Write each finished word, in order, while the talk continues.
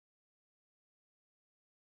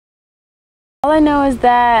All I know is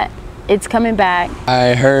that it's coming back.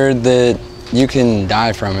 I heard that you can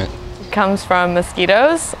die from it. It comes from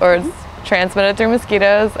mosquitoes, or it's transmitted through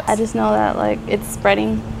mosquitoes. I just know that it's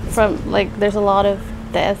spreading from there's a lot of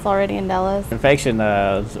deaths already in Dallas. Infection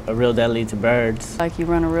is real deadly to birds. You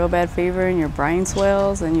run a real bad fever and your brain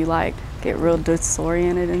swells and you get real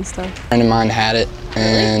disoriented and stuff. A friend of mine had it,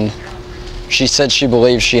 and she said she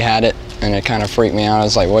believed she had it, and it kind of freaked me out. I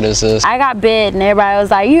was like, what is this? I got bit and everybody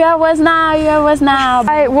was like, you have West Nile, you have West Nile.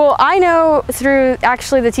 Well, I know through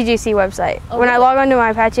actually the TJC website. When I log onto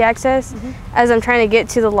my Apache Access, as I'm trying to get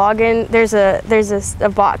to the login, there's a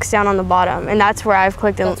box down on the bottom, and that's where I've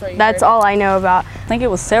clicked, and that's all I know about. I think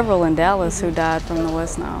it was several in Dallas who died from the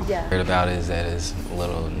West Nile. Yeah. Heard about it is that it's a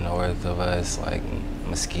little north of us, like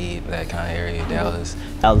Mesquite, that kind of area, Dallas.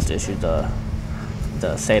 Dallas issued the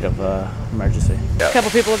state of emergency. A couple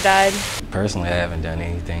people have died. Personally, I haven't done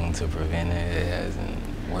anything to prevent it. It hasn't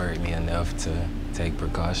worried me enough to take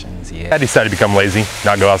precautions yet. I decided to become lazy,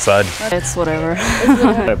 not go outside. It's whatever.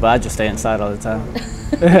 But I just stay inside all the time.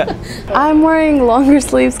 I'm wearing longer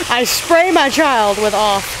sleeves. I spray my child with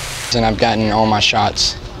off. And I've gotten all my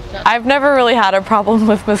shots. I've never really had a problem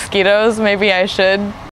with mosquitoes. Maybe I should.